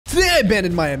Today I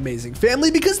abandoned my amazing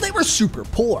family because they were super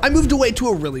poor. I moved away to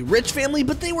a really rich family,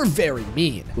 but they were very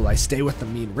mean. Will I stay with the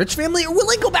mean rich family, or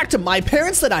will I go back to my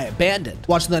parents that I abandoned?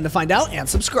 Watch them to find out and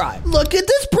subscribe. Look at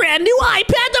this brand new iPad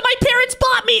that my parents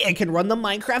bought me. It can run the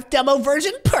Minecraft demo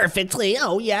version perfectly.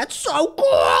 Oh yeah, it's so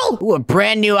cool. Ooh, a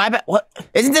brand new iPad. What?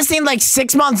 Isn't this thing like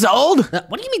 6 months old?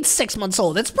 What do you mean 6 months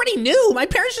old? It's pretty new. My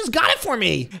parents just got it for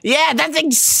me. Yeah, that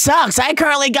thing sucks. I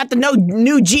currently got the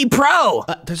new G Pro.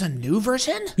 There's a new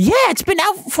version? Yeah, it's been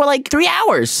out for like 3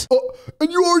 hours. Oh,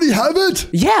 and you already have it?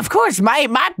 Yeah, of course. My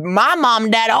mom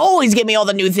and dad always get me all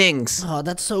the new things. Oh,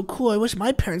 that's so cool. I wish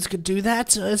my parents could do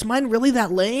that. Is mine really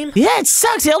that lame? Yeah, it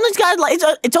sucks. It only got like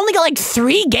it's only got like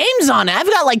 3 games on it. I've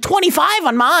got like 25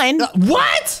 on mine.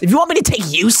 What? If you want me to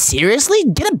take you seriously,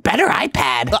 get a better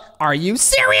iPad. Are you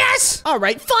serious? All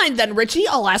right, fine then, Richie.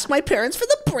 I'll ask my parents for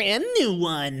the brand new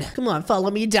one. Come on, follow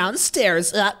me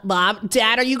downstairs. Mom,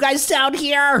 Dad, are you guys down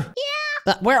here?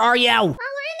 Yeah. Where are you? Oh, we're in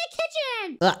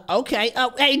the kitchen. Okay.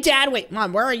 Oh, hey, Dad, wait.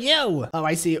 Mom, where are you? Oh,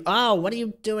 I see. Oh, what are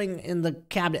you doing in the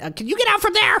cabinet? Can you get out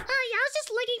from there? Oh, yeah, I was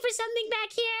just looking for something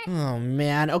back here. Oh,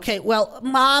 man. Okay, well,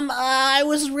 Mom, I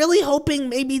was really hoping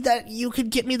maybe that you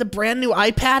could get me the brand new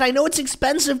iPad. I know it's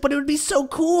expensive, but it would be so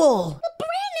cool. A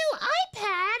brand new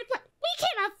iPad? What? We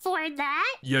can't afford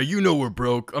that. Yeah, you know we're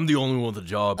broke. I'm the only one with a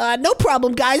job. No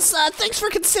problem, guys. Thanks for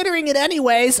considering it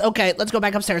anyways. Okay, let's go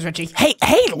back upstairs, Richie. Hey,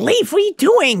 Leaf, what are you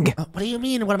doing? What do you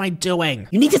mean? What am I doing?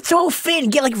 You need to throw a fit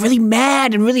and get like really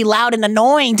mad and really loud and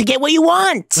annoying to get what you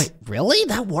want. Wait, really?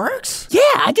 That works? Yeah,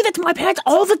 I do that to my parents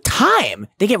all the time.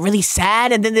 They get really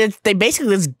sad and then they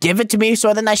basically just give it to me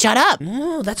so then I shut up.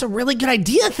 Oh, that's a really good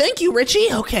idea. Thank you, Richie.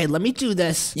 Okay, let me do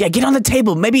this. Yeah, get on the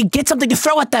table. Maybe get something to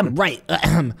throw at them. Right.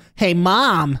 Hey,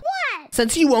 Mom. What?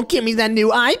 Since you won't give me that new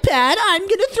iPad, I'm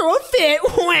gonna throw a fit.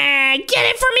 Wah, get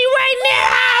it for me right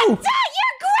now! Dad,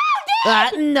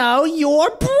 you're grounded! No, you're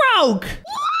broke!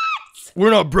 What?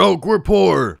 We're not broke, we're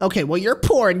poor. Okay, well, you're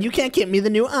poor and you can't get me the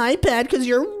new iPad because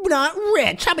you're not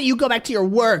rich. How about you go back to your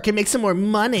work and make some more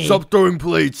money? Stop throwing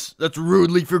plates. That's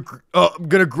rudely for. I'm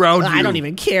gonna ground you. I don't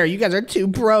even care. You guys are too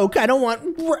broke. I don't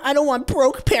want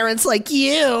broke parents like you.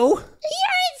 You're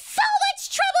in so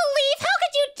much trouble, Leaf. How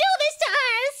could you do this to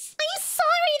us? I'm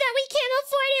sorry that we can't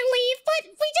afford it, Leaf, but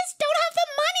we just don't have the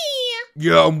money.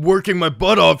 Yeah, I'm working my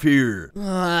butt off here.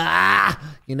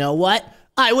 You know what?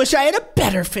 I wish I had a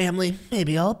better family.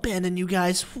 Maybe I'll abandon you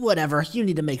guys. Whatever. You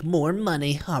need to make more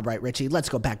money. All right, Richie, let's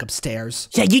go back upstairs.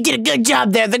 Yeah, you did a good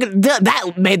job there.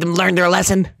 That made them learn their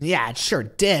lesson. Yeah, it sure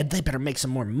did. They better make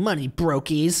some more money,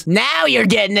 brokies. Now you're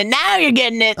getting it. Now you're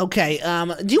getting it. Okay,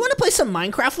 do you want to play some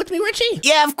Minecraft with me, Richie?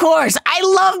 Yeah, of course. I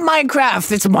love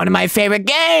Minecraft. It's one of my favorite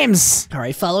games. All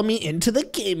right, follow me into the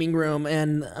gaming room.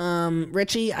 And,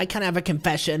 Richie, I kind of have a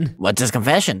confession. What's his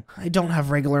confession? I don't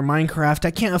have regular Minecraft.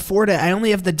 I can't afford it. I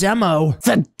only have the demo.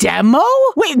 The demo?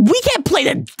 Wait, we can't play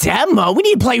the demo. We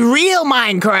need to play real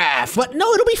Minecraft. But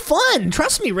no, it'll be fun.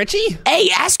 Trust me, Richie. Hey,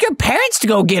 ask your parents to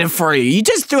go get it for you. You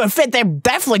just threw a fit. They're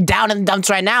definitely down in the dumps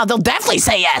right now. They'll definitely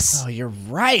say yes. Oh, you're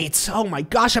right. Oh my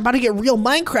gosh, I'm about to get real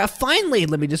Minecraft finally.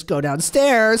 Let me just go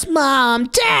downstairs. Mom,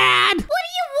 Dad. What do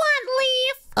you want,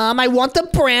 Leaf? I want the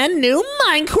brand new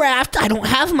Minecraft. I don't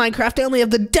have Minecraft. I only have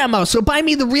the demo. So buy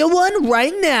me the real one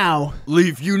right now.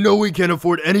 Leaf, you know we can't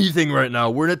afford anything right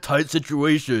now. We're in a tight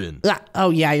situation.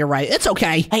 Oh yeah, you're right. It's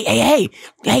okay. Hey,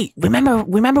 remember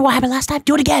what happened last time?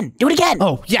 Do it again.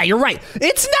 Oh yeah, you're right.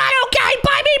 It's not okay.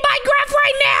 Buy me Minecraft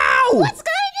right now. What's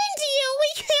gotten into you?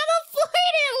 We can't afford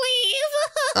it,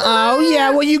 Leaf. Oh yeah,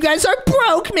 well you guys are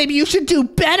broke. Maybe you should do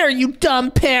better, you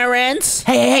dumb parents.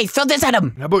 Hey, throw this at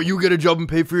him. How about you get a job and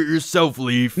pay for it yourself,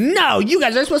 Leaf? No, you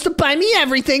guys are supposed to buy me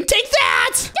everything. Take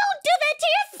that. Don't do that to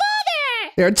your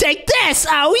father. Here, take this.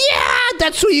 Oh yeah,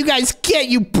 that's what you guys get,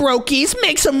 you brokies.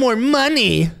 Make some more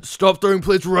money. Stop throwing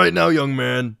plates right now, young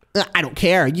man. I don't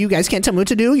care. You guys can't tell me what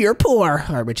to do. You're poor.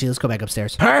 All right, Richie, let's go back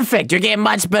upstairs. Perfect. You're getting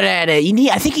much better at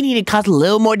it. I think you need to cause a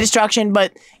little more destruction,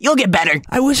 but you'll get better.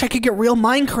 I wish I could get real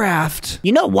Minecraft.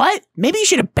 You know what? Maybe you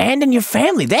should abandon your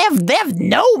family. They have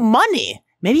no money.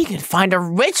 Maybe you can find a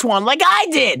rich one like I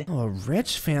did. Oh, a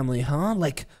rich family, huh?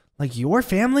 Like your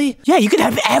family? Yeah, you could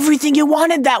have everything you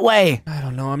wanted that way. I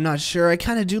don't know. I'm not sure. I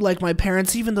kind of do like my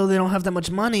parents, even though they don't have that much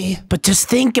money. But just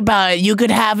think about it. You could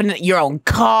have your own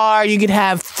car. You could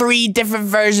have 3 different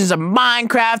versions of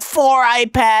Minecraft, 4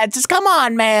 iPads. Just come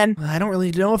on, man. I don't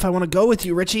really know if I want to go with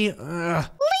you, Richie. Leaf,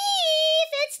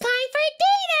 it's time for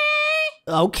dinner.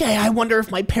 Okay, I wonder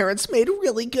if my parents made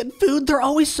really good food. They're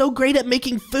always so great at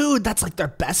making food. That's like their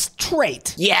best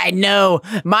trait. Yeah, I know.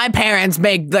 My parents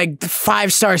make like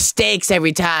 5-star steaks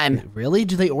every time. Really?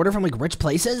 Do they order from like rich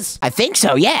places? I think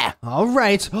so, yeah. All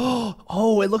right.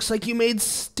 Oh, it looks like you made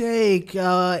steak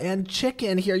and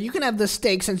chicken. Here, you can have the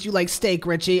steak since you like steak,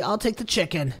 Richie. I'll take the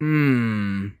chicken.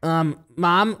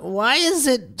 Mom, why is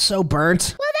it so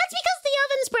burnt? Well, that's because the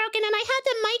oven's broken and I had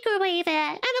to microwave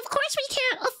it. And of course we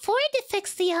can't afford to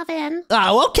fix the oven.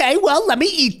 Oh, okay. Well, let me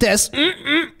eat this.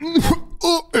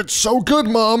 Oh, it's so good,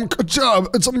 Mom. Good job.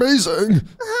 It's amazing. I'm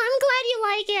glad you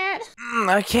like it.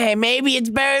 Okay, maybe it's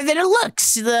better than it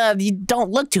looks. You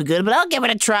don't look too good, but I'll give it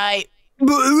a try. It's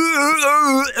good,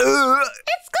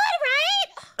 right?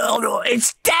 Oh no,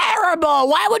 it's terrible.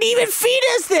 Why would he even feed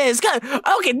us this?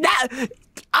 Okay, now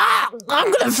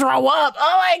I'm gonna throw up.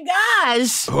 Oh my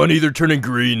gosh. Honey, they're turning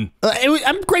green.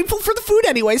 I'm grateful for the food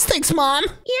anyways. Thanks, Mom.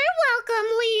 You're welcome,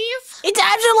 Leaf. It's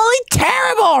absolutely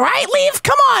terrible, right, Leaf?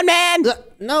 Come on, man.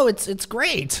 No, it's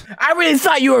great. I really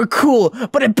thought you were cool,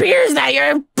 but it appears that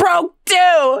you're broke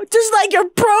too. Just like your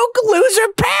broke loser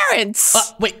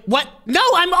parents. Wait, what? No,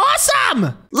 I'm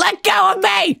awesome. Let go of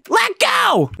me. Let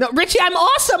go. No, Richie, I'm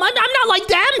awesome. I'm not like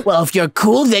them. Well, if you're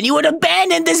cool, then you would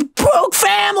abandon this broke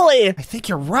family. I think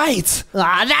you're right.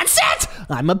 That's it.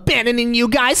 I'm abandoning you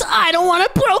guys. I don't want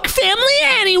a broke family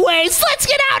anyways. Let's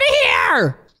get out of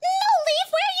here. No,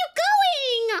 Leaf, where are you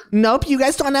going? Nope, you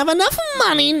guys don't have enough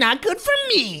money. Not good for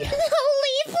me. No,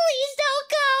 Leaf, please don't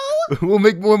go. We'll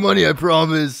make more money, I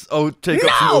promise. I'll take up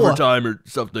some No! overtime or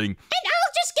something. And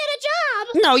I'll just get a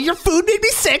job. No, your food made me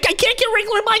sick. I can't get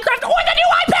regular Minecraft or the new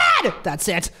iPad. That's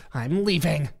it. I'm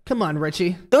leaving. Come on,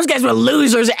 Richie. Those guys were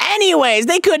losers anyways.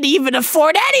 They couldn't even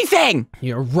afford anything.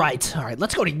 You're right. All right,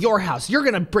 let's go to your house. You're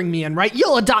gonna bring me in, right?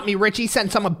 You'll adopt me, Richie,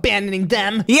 since I'm abandoning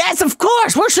them. Yes, of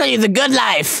course. We'll show you the good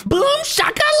life. Boom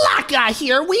shakalaka.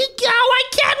 Here we go. I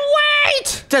can't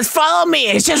wait. Just follow me.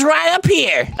 It's just right up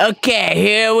here. Okay,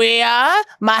 here we are.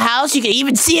 My house. You can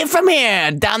even see it from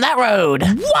here, down that road.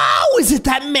 Whoa, is it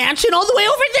that mansion all the way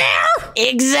over there?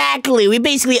 Exactly. We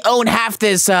basically own half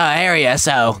this area,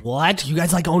 so. What? You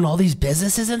guys like own all these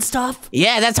businesses and stuff?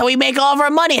 Yeah, that's how we make all of our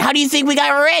money. How do you think we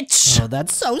got rich? Oh,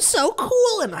 that's so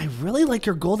cool, and I really like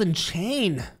your golden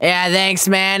chain. Yeah, thanks,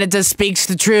 man. It just speaks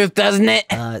the truth, doesn't it?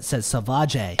 It says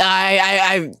Savage.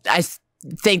 I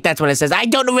think that's what it says. I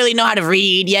don't really know how to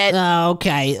read yet.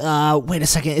 Okay, wait a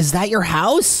second. Is that your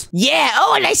house? Yeah.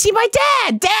 Oh, and I see my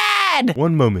dad. Dad!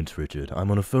 One moment, Richard.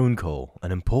 I'm on a phone call.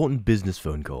 An important business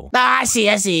phone call. I see.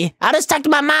 I'll just talk to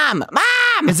my mom.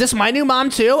 Mom! Is this my new mom,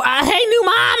 too? Hey, new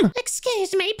mom!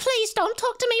 Excuse me, please don't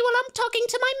talk to me while I'm talking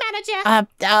to my manager.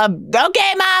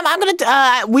 Okay, Mom. I'm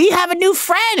gonna, we have a new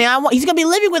friend, and he's gonna be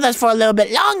living with us for a little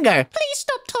bit longer. Please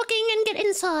stop talking and get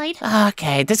inside.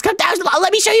 Okay, just come down.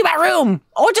 Let me show you my room.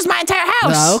 Or just my entire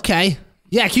house. Okay.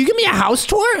 Yeah, can you give me a house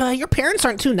tour? Your parents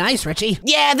aren't too nice, Richie.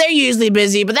 Yeah, they're usually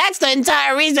busy, but that's the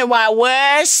entire reason why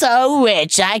we're so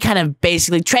rich. I kind of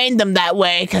basically trained them that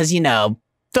way because, you know,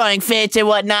 throwing fits and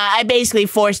whatnot. I basically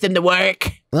forced them to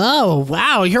work. Oh,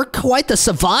 wow, you're quite the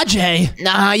Savage.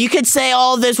 You could say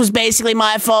all this was basically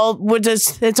my fault.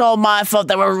 It's all my fault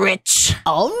that we're rich.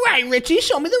 All right, Richie,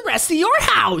 show me the rest of your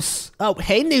house. Oh,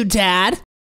 hey, new dad.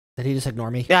 Did he just ignore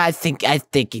me? I think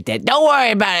he did. Don't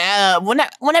worry about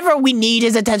it. Whenever we need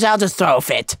his attention, I'll just throw a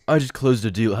fit. I just closed a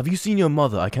deal. Have you seen your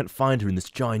mother? I can't find her in this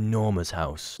ginormous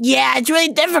house. Yeah, it's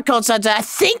really difficult, son. I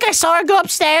think I saw her go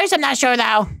upstairs. I'm not sure,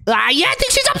 though. Yeah, I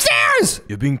think she's upstairs!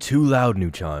 You're being too loud,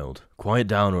 new child. Quiet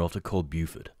down or I'll have to call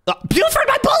Buford. Buford,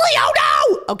 my bully! Oh,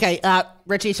 no! Okay,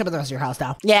 Richie, show me the rest of your house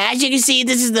now. Yeah, as you can see,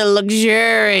 this is the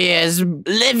luxurious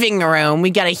living room. We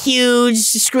got a huge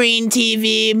screen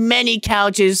TV, many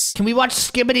couches. Can we watch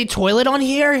Skibbity Toilet on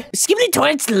here? Skibbity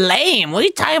Toilet's lame. What are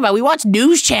you talking about? We watch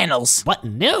news channels. What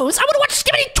news? I want to watch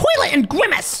Skibbity Toilet and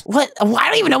Grimace! What? I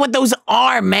don't even know what those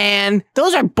are, man.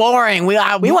 Those are boring. We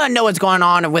want to know what's going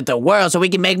on with the world so we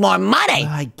can make more money.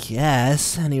 I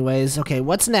guess. Anyways, okay,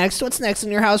 what's next? What's next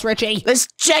in your house, Richie? Let's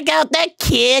check out the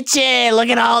kitchen. Look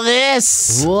at all this.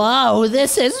 Whoa,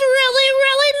 this is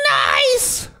really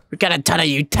nice! We got a ton of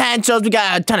utensils. We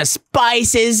got a ton of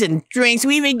spices and drinks.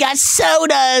 We even got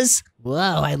sodas. Whoa,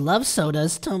 I love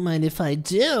sodas. Don't mind if I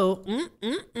do.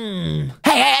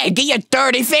 Hey, get your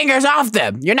dirty fingers off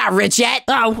them. You're not rich yet.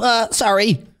 Oh,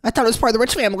 sorry. I thought it was part of the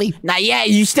rich family. Not yet.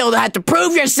 You still have to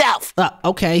prove yourself.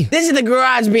 Okay. This is the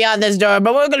garage beyond this door,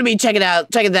 but we're gonna be checking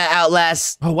that out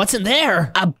less. Oh, what's in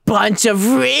there? A bunch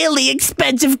of really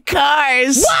expensive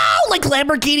cars. Wow, like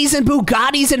Lamborghinis and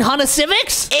Bugattis and Honda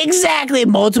Civics? Exactly,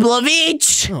 multiple of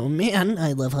each. Oh man,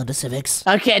 I love Honda Civics.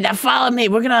 Okay, now follow me.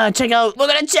 We're gonna check out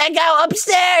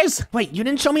upstairs. Wait, you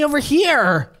didn't show me over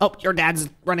here. Oh, your dad's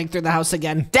running through the house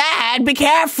again. Dad, be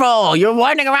careful. You're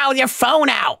wandering around with your phone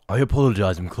out. I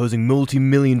apologize. I'm closing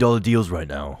multi-million-dollar deals right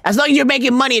now. As long as you're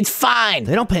making money, it's fine.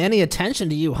 They don't pay any attention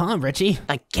to you, huh, Richie?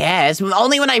 I guess.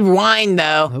 Only when I whine,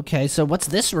 though. Okay, so what's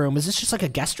this room? Is this just like a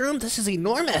guest room? This is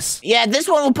enormous. Yeah, this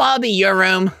one will probably be your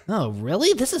room. Oh,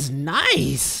 really? This is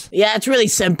nice. Yeah, it's really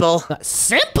simple.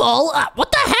 Simple?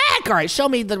 What the heck? All right, show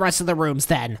me the rest of the rooms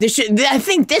then. I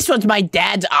think this one's my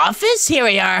dad's office. Here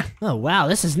we are. Oh, wow,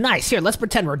 this is nice. Here, let's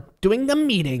pretend we're doing a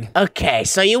meeting. Okay,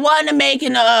 so you want to make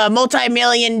a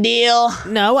multi-million deal?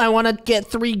 No, I want to get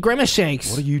 3 Grimace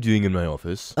Shakes. What are you doing in my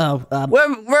office? Oh,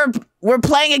 We're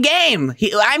playing a game.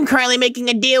 I'm currently making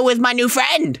a deal with my new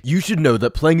friend. You should know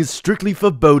that playing is strictly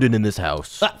forbidden in this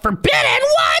house. forbidden?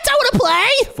 What? I want to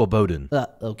play? Forbidden.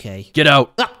 Okay. Get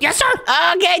out. Yes, sir.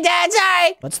 Okay, Dad,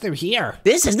 sorry. What's through here?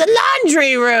 This is the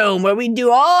laundry room where we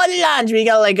do all the laundry. We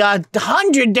got like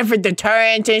 100 different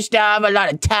detergents and stuff, a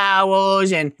lot of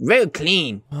towels, and real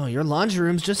clean. Oh, your laundry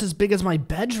room's just as big as my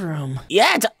bedroom.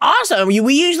 Yeah, it's awesome.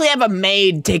 We usually have a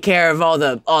maid take care of all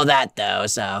that though,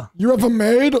 so. You have a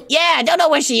maid? Yeah, I don't know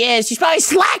where she is. She's probably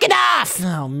slacking off.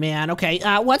 Oh, man. Okay,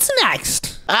 what's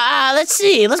next? Let's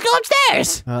see. Let's go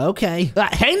upstairs. Okay.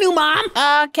 Hey, new mom.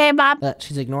 Okay, Bob.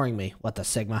 She's ignoring me. What the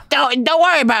Sigma? Don't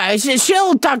worry about it.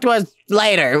 She'll talk to us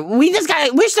later.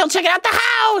 We're still checking out the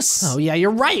house. Oh, yeah,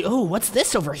 you're right. Oh, what's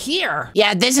this over here?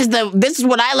 Yeah, this is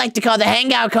what I like to call the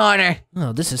hangout corner.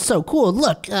 Oh, this is so cool.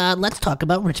 Look, let's talk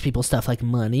about rich people stuff like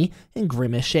money and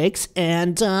Grimace Shakes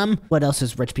and, what else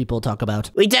does rich people talk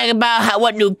about? We talk about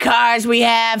what new cars we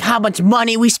have, how much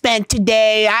money we spent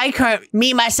today. I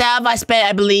spent,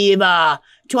 I believe,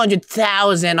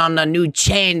 $200,000 on the new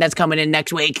chain that's coming in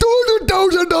next week.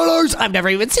 $200,000. I've never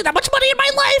even seen that much money in my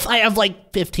life. I have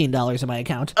like $15 in my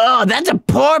account. Oh, that's a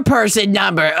poor person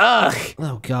number. Ugh.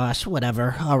 Oh gosh,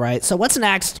 whatever. All right, so what's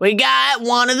next? We got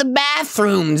one of the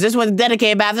bathrooms. This one's a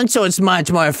dedicated bathroom, so it's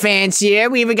much more fancier.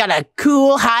 We even got a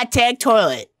cool high-tech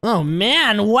toilet. Oh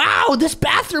man, wow, this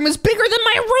bathroom is bigger than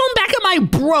my room back at my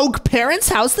broke parents'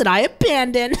 house that I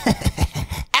abandoned.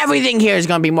 Everything here is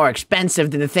gonna be more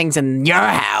expensive than the things in your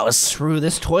house. True,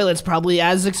 this toilet's probably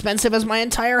as expensive as my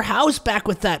entire house back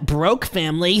with that broke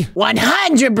family.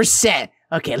 100%.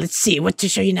 Okay, let's see. What to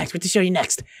show you next? This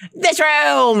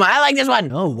room! I like this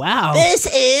one. Oh, wow. This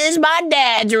is my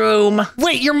dad's room.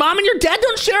 Wait, your mom and your dad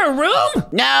don't share a room?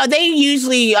 No, they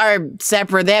usually are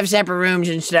separate. They have separate rooms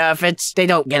and stuff. They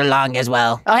don't get along as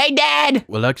well. Oh, hey, Dad!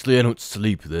 Well, actually, I don't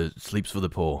sleep. The sleep's for the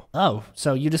poor. Oh,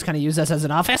 so you just kind of use this as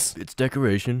an office? It's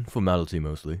decoration, formality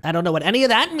mostly. I don't know what any of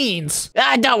that means.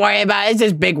 Don't worry about it. It's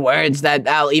just big words that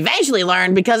I'll eventually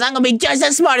learn because I'm gonna be just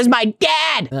as smart as my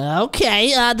dad.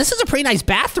 Okay, this is a pretty nice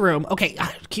bathroom. Okay,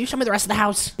 can you show me the rest of the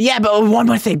house? Yeah, but one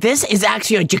more thing. This is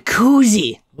actually a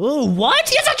jacuzzi. Ooh, what?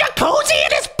 He has a jacuzzi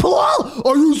in his pool?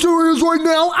 Are you serious right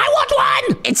now? I want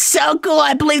one! It's so cool.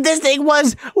 I believe this thing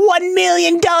was $1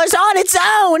 million on its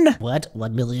own. What?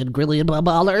 $1 million grillion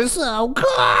dollars? Oh,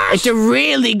 gosh! It's a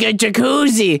really good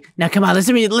jacuzzi. Now, come on, let's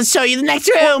show you the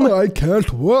next room. I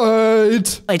can't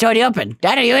wait. It's already open.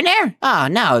 Dad, are you in there? Oh,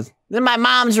 no. This is my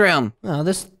mom's room. Oh,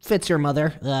 this fits your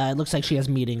mother. It looks like she has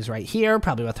meetings right here,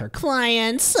 probably with her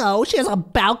clients. So she has a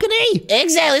balcony.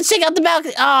 Exactly. Let's check out the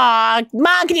balcony. Aw,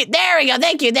 Mom, there we go.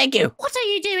 Thank you. What are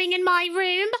you doing in my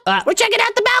room? We're checking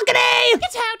out the balcony.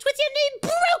 Get out with your new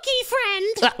brokey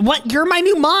friend! What? You're my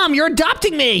new mom. You're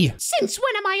adopting me. Since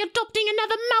when am I adopting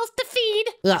another mouth to feed?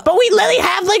 But we literally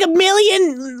have like $1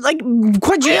 million,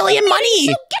 quadrillion money.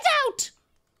 So get out!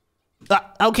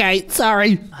 Okay,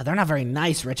 sorry. They're not very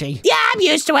nice, Richie. Yeah, I'm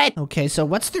used to it. Okay, so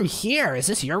what's through here? Is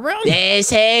this your room?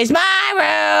 This is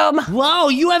my room. Whoa,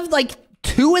 you have like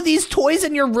 2 of these toys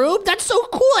in your room? That's so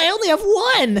cool. I only have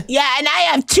 1. Yeah, and I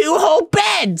have 2 whole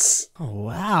beds. Oh,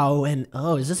 wow. And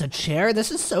is this a chair?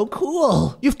 This is so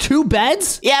cool. You have 2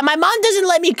 beds? Yeah, my mom doesn't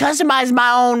let me customize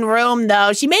my own room,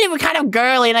 though. She made it kind of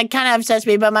girly, and it kind of upsets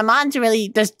me, but my mom's really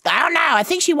just, I don't know. I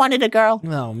think she wanted a girl.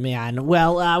 Oh, man.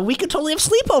 Well, we could totally have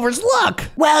sleepovers. Look.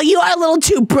 Well, you are a little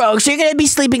too broke, so you're going to be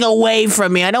sleeping away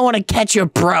from me. I don't want to catch you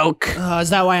broke. Is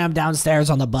that why I'm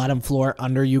downstairs on the bottom floor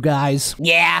under you guys?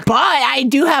 Yeah, but I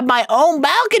do have my own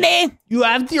balcony. You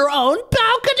have your own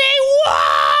balcony?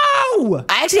 Whoa! No!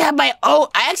 I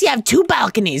actually have 2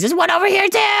 balconies. There's one over here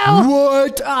too.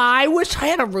 What? I wish I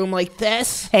had a room like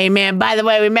this. Hey man, by the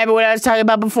way, remember what I was talking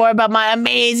about before about my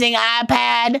amazing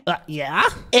iPad? Yeah?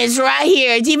 It's right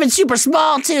here. It's even super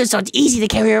small too, so it's easy to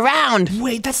carry around.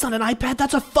 Wait, that's not an iPad,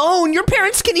 that's a phone. Your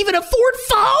parents can even afford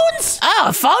phones? Oh,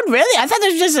 a phone? Really? I thought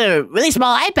this was just a really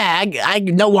small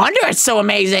iPad. No wonder it's so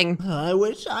amazing. I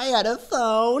wish I had a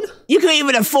phone. You could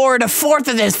even afford a 4th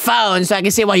of this phone, so I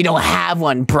can see why you don't have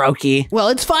one, brokey. Well,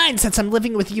 it's fine. Since I'm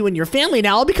living with you and your family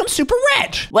now, I'll become super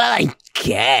rich. Well, I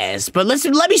guess. But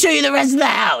listen, let me show you the rest of the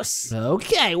house.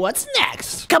 Okay, what's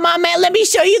next? Come on, man. Let me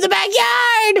show you the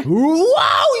backyard.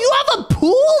 Whoa, you have a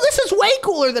pool? This is way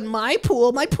cooler than my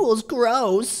pool. My pool's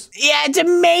gross. Yeah, it's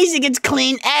amazing. It's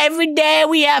clean every day.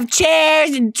 We have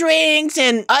chairs and drinks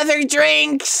and other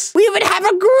drinks. We even have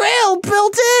a grill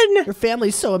built in. Your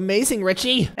family's so amazing,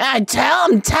 Richie. I'm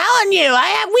telling you,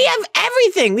 we have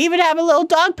everything. We even have a little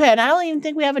dog pen. I don't even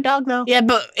think we have a dog though. Yeah,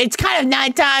 but it's kind of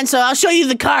nighttime, so I'll show you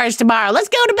the cars tomorrow. Let's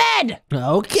go to bed.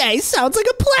 Okay, sounds like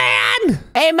a plan.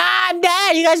 Hey, Mom,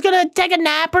 Dad, you guys gonna take a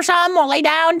nap or something or lay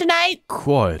down tonight?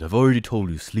 Quiet, I've already told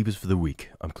you, sleep is for the weak.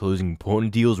 I'm closing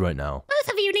important deals right now.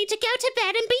 Both of you need to go to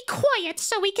bed and be quiet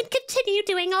so we can continue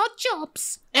doing our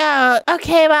jobs.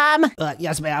 Okay, Mom.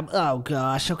 Yes, ma'am. Oh,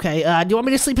 gosh. Okay, do you want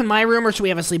me to sleep in my room or should we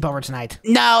have a sleepover tonight?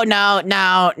 No,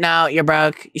 you're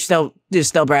broke. You're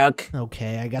still broke.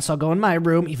 Okay, I guess I'll go in my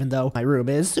room, even though my room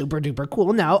is super duper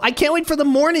cool now. I can't wait for the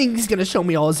morning. He's gonna show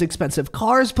me all his expensive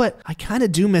cars, but I kind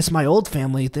of do miss my old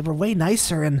family. They were way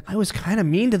nicer, and I was kind of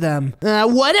mean to them.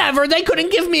 Whatever. They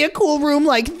couldn't give me a cool room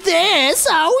like this.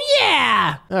 Oh,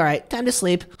 yeah. All right, time to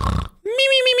sleep. Me.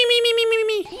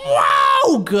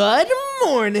 Wow, good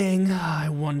morning. I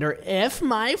wonder if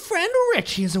my friend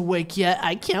Richie is awake yet.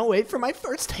 I can't wait for my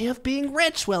first day of being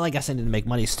rich. Well, I guess I need to make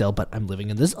money still, but I'm living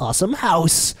in this awesome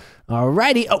house.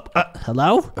 Alrighty. Oh,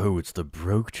 hello? Oh, it's the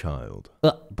broke child.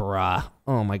 Bruh.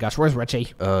 Oh my gosh, where's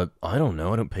Richie? I don't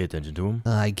know. I don't pay attention to him.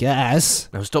 I guess.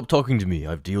 Now stop talking to me.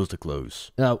 I have deals to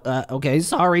close. Oh, okay.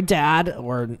 Sorry, Dad,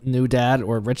 or new Dad,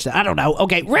 or Rich Dad. I don't know.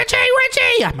 Okay, Richie!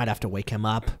 I might have to wake him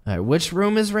up. All right, which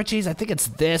room is Richie's? I think it's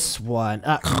this one.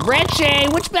 Richie,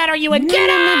 which bed are you in? Get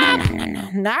up!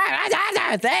 No.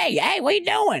 Hey, what you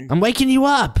doing? I'm waking you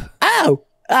up. Oh,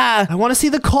 I want to see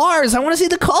the cars.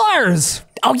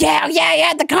 Oh, yeah,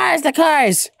 the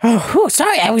cars. Oh,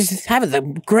 sorry, I was having the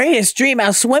greatest dream. I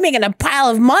was swimming in a pile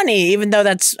of money, even though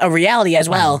that's a reality as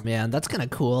well. Oh, man, that's kind of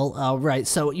cool. All right,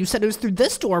 so you said it was through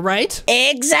this door, right?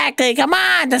 Exactly. Come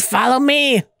on, just follow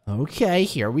me. Okay,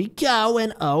 here we go.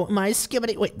 And oh, my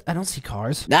skibbity. Wait, I don't see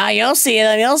cars. No, you'll see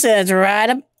them. It's right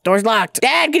up. Door's locked.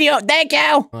 Dad, thank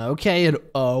you. Okay, and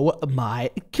oh my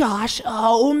gosh.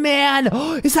 Oh, man.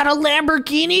 Is that a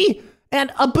Lamborghini? And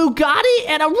a Bugatti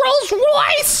and a Rolls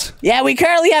Royce? Yeah, we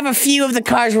currently have a few of the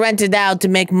cars rented out to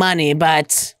make money,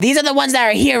 but these are the ones that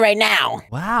are here right now.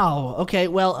 Wow. Okay,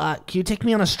 well, can you take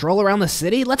me on a stroll around the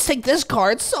city? Let's take this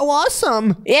car. It's so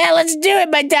awesome. Yeah, let's do it.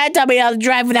 My dad taught me how to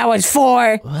drive when I was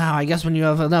 4. Wow, I guess when you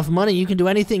have enough money, you can do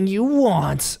anything you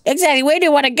want. Exactly. Where do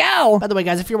you want to go? By the way,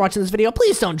 guys, if you're watching this video,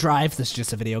 please don't drive. This is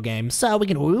just a video game, so we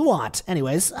can do what we want.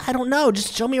 Anyways, I don't know.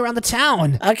 Just show me around the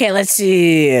town. Okay, let's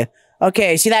see.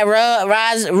 Okay, see that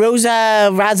Raza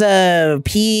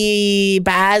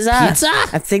Pizza? Pizza?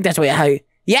 I think that's how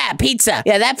yeah, pizza.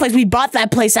 Yeah, that place, we bought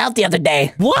that place out the other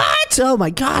day. What? Oh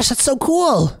my gosh, that's so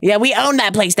cool. Yeah, we own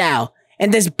that place now.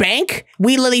 And this bank,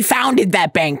 we literally founded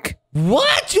that bank.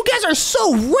 What? You guys are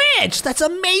so rich. That's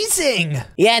amazing.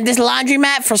 Yeah, and this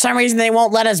laundromat, for some reason, they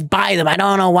won't let us buy them. I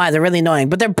don't know why. They're really annoying,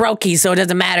 but they're brokies, so it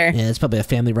doesn't matter. Yeah, it's probably a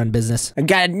family-run business. I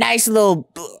got a nice little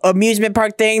amusement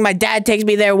park thing. My dad takes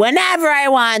me there whenever I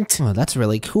want. Oh, that's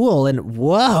really cool. And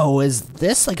whoa, is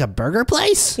this like a burger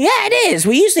place? Yeah, it is.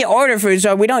 We usually order food,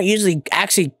 so we don't usually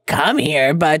actually come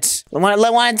here, but want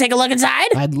to take a look inside?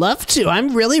 I'd love to.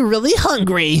 I'm really, really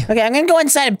hungry. Okay, I'm going to go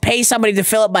inside and pay somebody to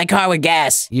fill up my car with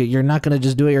gas. You're not going to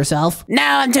just do it yourself? No,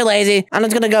 I'm too lazy. I'm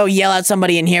just going to go yell at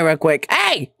somebody in here real quick.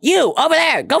 Hey, you, over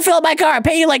there, go fill up my car. I'll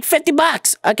pay you like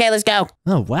 $50. Okay, let's go.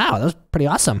 Oh, wow, that was pretty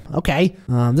awesome. Okay,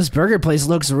 this burger place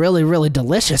looks really, really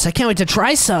delicious. I can't wait to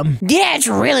try some. Yeah, it's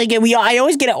really good. I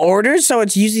always get orders, so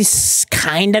it's usually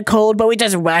kind of cold, but we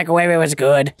just microwave it. It was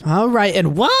good. All right,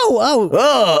 and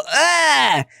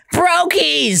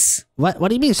brokies. What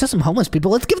do you mean? It's just some homeless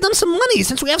people. Let's give them some money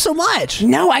since we have so much.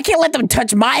 No, I can't let them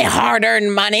touch my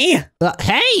hard-earned money.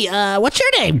 Hey, what's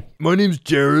your name? My name's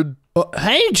Jared.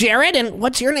 Hey, Jared, and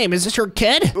what's your name? Is this your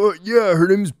kid? Yeah, her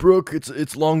name's Brooke.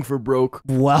 It's long for broke.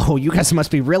 Whoa, you guys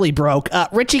must be really broke.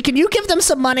 Richie, can you give them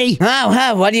some money?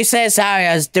 Oh, what do you say? Sorry,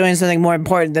 I was doing something more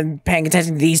important than paying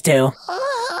attention to these two.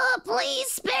 please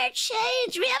spare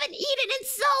change. We haven't eaten in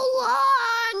so long.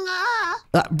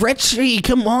 Richie,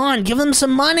 come on, give them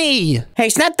some money. Hey,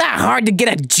 it's not that hard to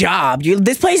get a job.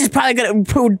 This place is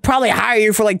would probably hire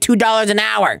you for like $2 an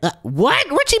hour. What?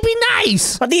 Richie, be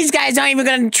nice. But these guys aren't even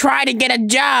gonna try to get a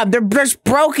job. They're just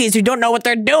brokies who don't know what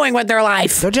they're doing with their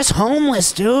life. They're just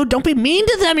homeless, dude. Don't be mean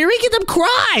to them. You're making them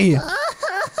cry.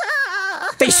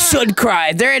 They should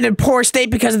cry. They're in a poor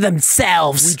state because of We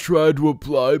themselves. tried to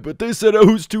apply, but they said I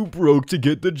was too broke to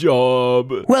get the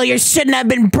job. Well, you shouldn't have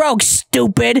been broke,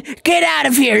 stupid. Get out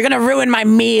of here. You're gonna ruin my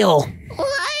meal.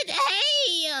 What? Hey.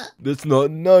 That's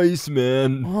not nice,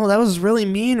 man. Oh, that was really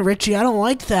mean, Richie. I don't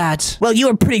like that. Well, you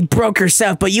were pretty broke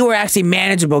yourself, but you were actually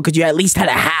manageable because you at least had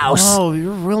a house. Oh,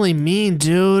 you're really mean,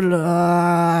 dude.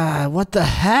 What the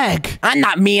heck? I'm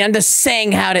not mean. I'm just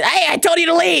saying how it is. Hey, I told you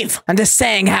to leave. I'm just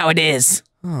saying how it is.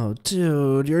 Oh,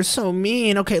 dude, you're so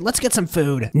mean. Okay, let's get some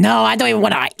food. No, I don't even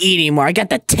want to eat anymore. I got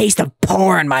the taste of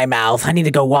pork in my mouth. I need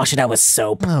to go wash it out with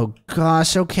soap. Oh,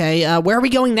 gosh, okay. Where are we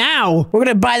going now? We're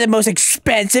gonna buy the most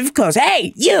expensive clothes.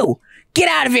 Hey, you! Get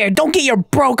out of here! Don't get your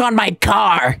broke on my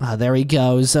car! There he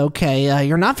goes. Okay,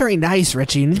 you're not very nice,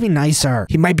 Richie. You need to be nicer.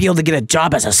 He might be able to get a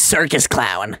job as a circus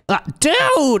clown.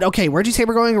 Dude! Okay, where'd you say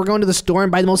we're going? We're going to the store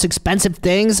and buy the most expensive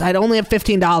things? I'd only have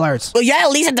 $15. Well, you at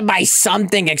least have to buy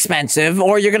something expensive,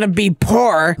 or you're gonna be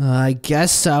poor. I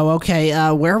guess so. Okay,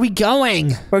 where are we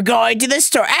going? We're going to the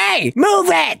store. Hey, move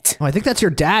it! Oh, I think that's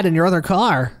your dad in your other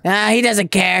car. He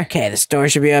doesn't care. Okay, the store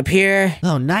should be up here.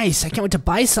 Oh, nice. I can't wait to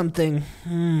buy something.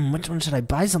 Which one should I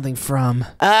buy something from?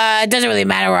 It doesn't really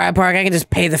matter where I park. I can just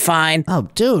pay the fine. Oh,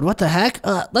 dude, what the heck?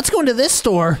 Let's go into this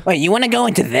store. Wait, you want to go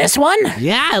into this one?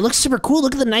 Yeah, it looks super cool.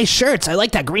 Look at the nice shirts. I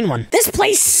like that green one. This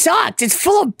place sucks. It's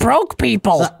full of broke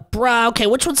people. Bruh, okay,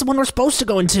 which one's the one we're supposed to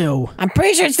go into? I'm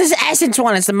pretty sure it's this Essence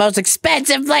one. It's the most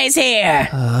expensive place here.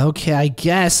 Okay, I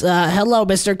guess. Hello,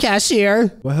 Mr.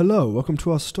 Cashier. Well, hello. Welcome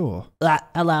to our store.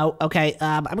 Hello. Okay,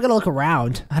 I'm gonna look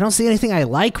around. I don't see anything I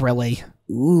like, really.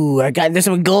 Ooh, I got this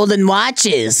some golden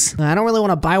watches. I don't really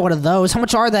want to buy one of those. How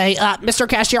much are they? Mr.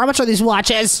 Cashier, how much are these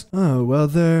watches? Oh, well,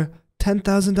 they're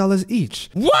 $10,000 each.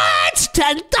 What?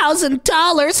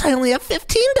 $10,000? I only have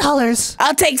 $15.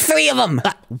 I'll take 3 of them.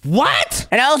 What?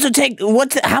 And I'll also take,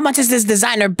 how much is this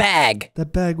designer bag?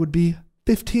 That bag would be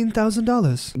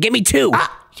 $15,000. Give me 2.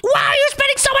 Why are you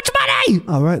spending so much money?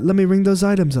 All right, let me ring those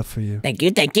items up for you. Thank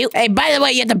you, thank you. Hey, by the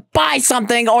way, you have to buy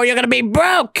something or you're gonna be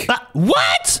broke.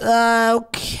 What?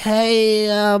 Okay,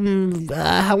 how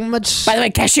much? By the way,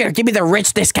 cashier, give me the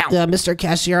rich discount. Mr.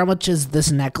 Cashier, how much is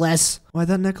this necklace? Why,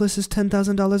 that necklace is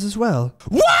 $10,000 as well.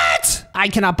 What? I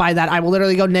cannot buy that. I will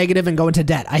literally go negative and go into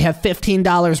debt. I have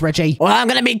 $15, Richie. Well, I'm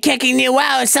gonna be kicking you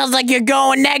out. It sounds like you're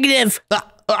going negative.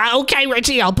 Okay,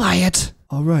 Richie, I'll buy it.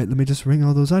 All right, let me just ring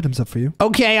all those items up for you.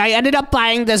 Okay, I ended up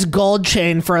buying this gold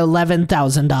chain for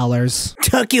 $11,000.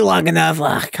 Took you long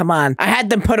enough. Come on. I had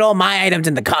them put all my items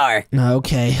in the car.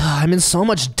 Okay, I'm in so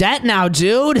much debt now,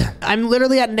 dude. I'm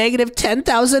literally at negative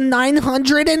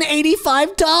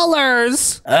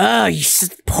 $10,985. Oh, you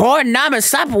poor number.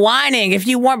 Stop whining. If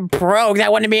you weren't broke,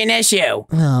 that wouldn't be an issue.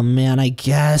 Oh, man, I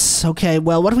guess. Okay,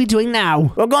 well, what are we doing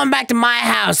now? We're going back to my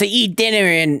house to eat dinner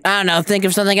and, I don't know, think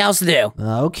of something else to do.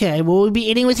 Okay, will we be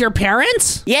eating with your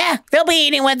parents? Yeah, they'll be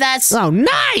eating with us. Oh,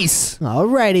 nice!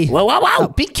 Alrighty. Whoa, whoa, whoa! Oh,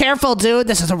 be careful, dude.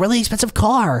 This is a really expensive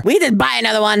car. We did buy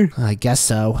another one. I guess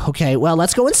so. Okay, well,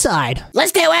 let's go inside.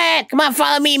 Let's do it! Come on,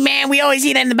 follow me, man. We always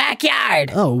eat in the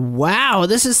backyard. Oh, wow.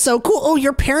 This is so cool. Oh,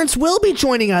 your parents will be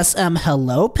joining us.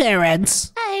 Hello,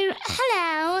 parents. Oh,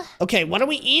 hello. Okay, what are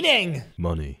we eating?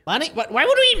 Money. Money? Why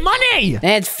would we eat money?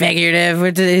 It's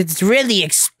figurative. It's really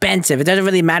expensive. It doesn't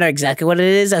really matter exactly what it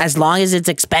is. As long as it's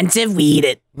expensive, we eat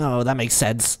it. Oh, that makes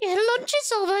sense. Yeah, lunch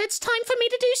is over. It's time for me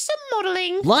to do some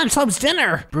modeling. Lunch, home's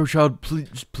dinner. Bro, child,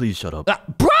 please shut up. Bruh,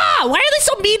 why are they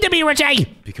so mean to me,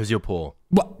 Richie? Because you're poor.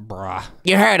 What? Bruh.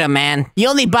 You heard him, man. You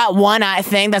only bought one, I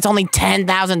think. That's only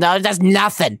 $10,000. That's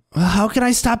nothing. How can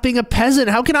I stop being a peasant?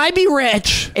 How can I be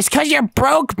rich? It's because you're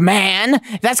broke, man.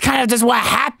 That's kind of just what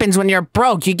happens when you're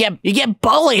broke. You get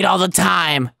bullied all the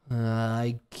time.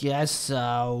 I guess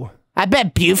so. I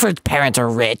bet Buford's parents are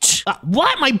rich.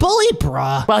 What? My bully,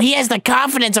 bruh? Well, he has the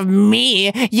confidence of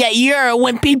me, yet you're a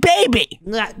wimpy baby.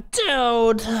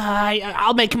 Dude,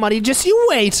 I'll make money. Just you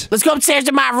wait. Let's go upstairs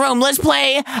to my room. Let's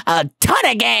play a ton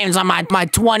of games on my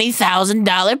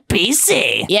 $20,000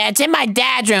 PC. Yeah, it's in my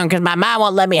dad's room because my mom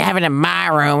won't let me have it in my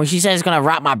room. She says it's going to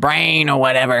rot my brain or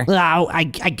whatever. Oh, I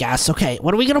guess. Okay,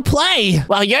 what are we going to play?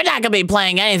 Well, you're not going to be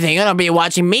playing anything. You're going to be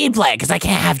watching me play because I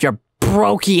can't have your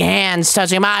brokey hands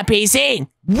touching my PC.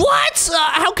 What?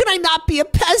 How can I not be a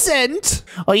peasant?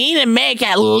 Well, you need to make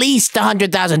at least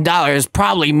 $100,000,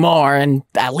 probably more, and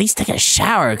at least take a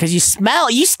shower, because you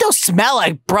still smell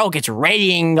like broke. It's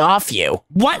radiating off you.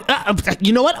 What?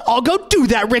 You know what? I'll go do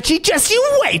that, Richie. Just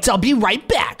you wait. I'll be right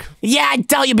back. Yeah, I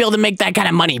doubt you'll be able to make that kind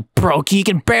of money, broke. You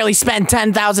can barely spend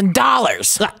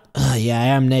 $10,000. Yeah, I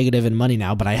am negative in money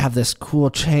now, but I have this cool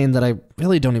chain that I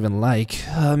really don't even like.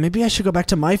 Maybe I should go back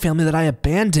to my family that I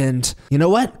abandoned. You know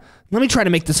what? Let me try to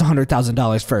make this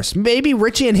 $100,000 first. Maybe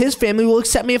Richie and his family will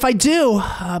accept me if I do.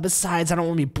 Besides, I don't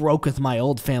want to be broke with my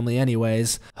old family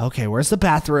anyways. Okay, where's the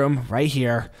bathroom? Right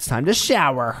here. It's time to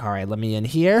shower. All right, let me in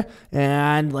here,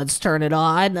 and let's turn it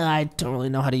on. I don't really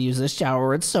know how to use this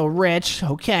shower. It's so rich.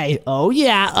 Okay. Oh,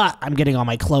 yeah. I'm getting all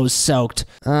my clothes soaked.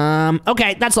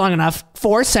 Okay, that's long enough.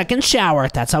 4-second shower.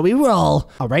 That's how we roll.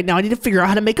 All right, now I need to figure out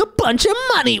how to make a bunch of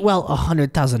money. Well,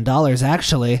 $100,000,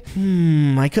 actually.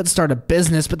 I could start a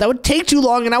business, but that would take too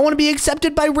long, and I want to be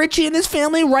accepted by Richie and his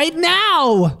family right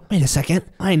now. Wait a second.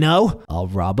 I know. I'll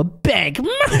rob a bank.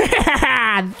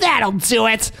 That'll do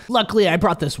it. Luckily, I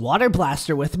brought this water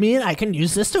blaster with me, and I can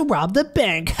use this to rob the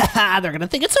bank. They're gonna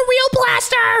think it's a real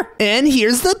blaster. And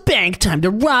here's the bank. Time to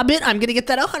rob it. I'm gonna get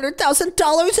that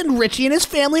 $100,000, and Richie and his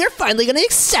family are finally gonna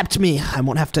accept me. I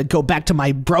won't have to go back to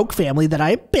my broke family that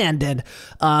I abandoned.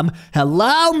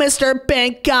 Hello, Mr.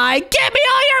 Bank Guy. Give me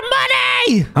all your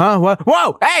money. What?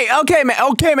 Whoa! Hey, okay, man.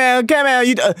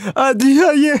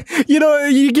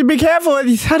 You can be careful. I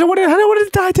don't want to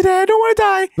die today. I don't want to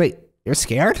die. Wait, you're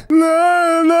scared? No,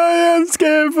 I am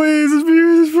scared. Please. I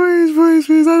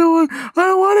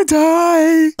don't want to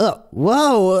die.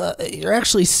 Whoa, you're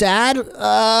actually sad?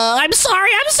 I'm sorry.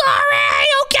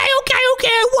 Okay,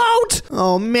 I won't.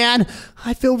 Oh, man.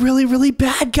 I feel really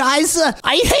bad, guys.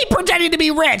 I hate pretending to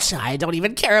be rich. I don't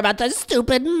even care about the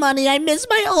stupid money. I miss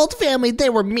my old family. They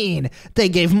were mean. They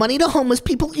gave money to homeless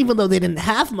people even though they didn't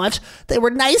have much. They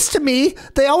were nice to me.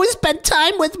 They always spent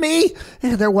time with me.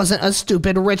 And there wasn't a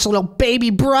stupid rich little baby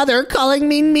brother calling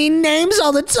me mean names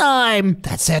all the time.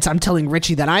 That's it. I'm telling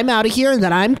Richie that I'm out of here and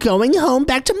that I'm going home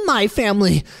back to my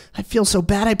family. I feel so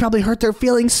bad. I probably hurt their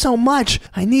feelings so much.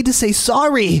 I need to say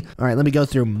sorry. All right, let me go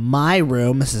through my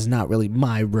room. This is not really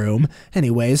my room.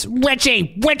 Anyways,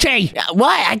 Richie! What?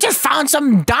 I just found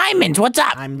some diamonds. What's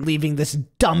up? I'm leaving this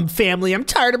dumb family. I'm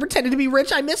tired of pretending to be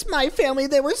rich. I miss my family.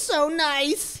 They were so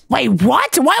nice. Wait,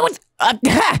 what? Why would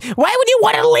you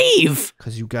want to leave?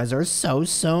 Because you guys are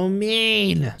so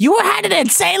mean. You had an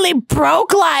insanely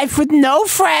broke life with no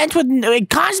friends, with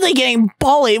constantly getting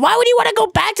bullied. Why would you want to go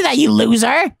back to that, you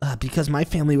loser? Because my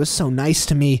family was so nice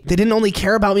to me. They didn't only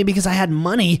care about me because I had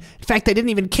money. In fact, they didn't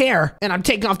even care. And I'm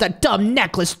taking off that dumb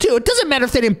necklace, too. It doesn't matter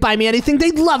if they didn't buy me anything.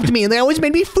 They loved me, and they always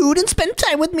made me food and spent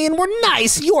time with me and were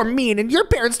nice. You're mean, and your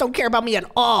parents don't care about me at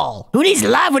all. Who needs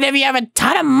love whenever you have a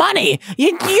ton of money?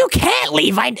 You can't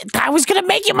leave. I was gonna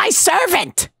make you my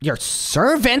servant. Your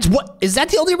servant? What? Is that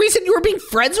the only reason you were being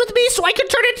friends with me? So I could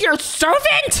turn into your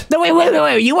servant? No,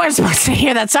 wait. You weren't supposed to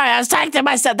hear that. Sorry, I was talking to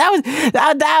myself. Don't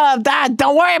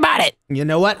worry about it. You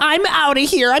know what? I'm out of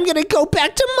here. I'm gonna go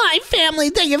back to my family.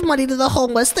 They give money to the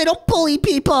homeless. They don't bully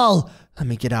people. Let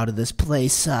me get out of this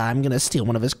place. I'm gonna steal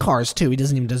one of his cars, too. He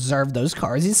doesn't even deserve those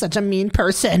cars. He's such a mean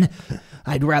person.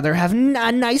 I'd rather have a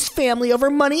nice family over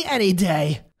money any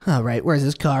day. All right, where's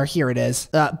his car? Here it is.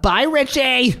 Bye,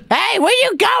 Richie. Hey, where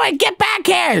you going? Get back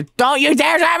here. Don't you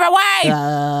dare drive away.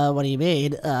 What do you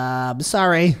mean?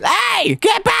 Sorry. Hey,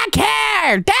 get back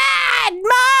here. Dad,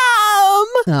 Mom.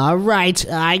 All right,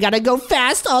 I gotta go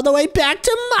fast all the way back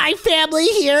to my family.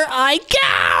 Here I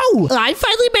go. I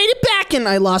finally made it back, and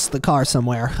I lost the car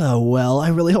somewhere. Oh, well, I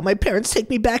really hope my parents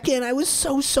take me back in. I was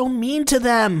so mean to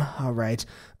them. All right.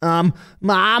 Mom,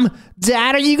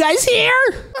 Dad, are you guys here?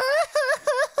 Where's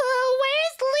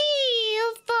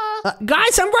Leaf?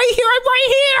 Guys, I'm right here.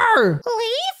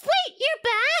 Leaf? Wait, you're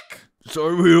back?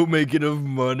 Sorry we don't make enough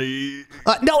money.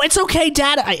 No, it's okay,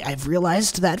 Dad. I've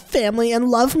realized that family and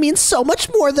love means so much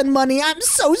more than money. I'm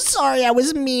so sorry I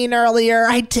was mean earlier.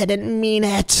 I didn't mean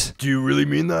it. Do you really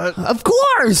mean that? Of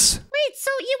course. Wait, so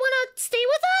you want to stay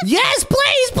with us? Yes, please.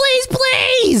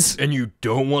 And you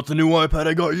don't want the new iPad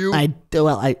I got you? I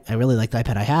really like the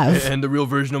iPad I have. And the real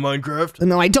version of Minecraft?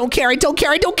 No, I don't care.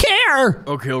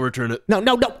 Okay, I'll return it.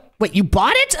 No. Wait, you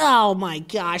bought it? Oh my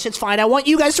gosh, it's fine. I want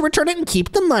you guys to return it and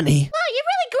keep the money. Wow, you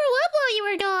really grew up while you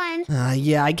were gone.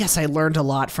 Yeah, I guess I learned a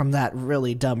lot from that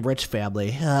really dumb rich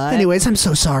family. Anyways, I'm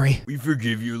so sorry. We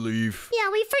forgive you, Leaf. Yeah,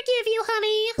 we forgive you,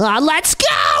 honey. Let's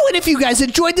go! And if you guys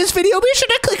enjoyed this video, be sure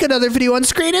to click another video on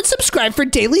screen and subscribe for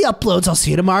daily uploads. I'll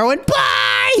see you tomorrow, and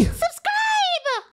bye!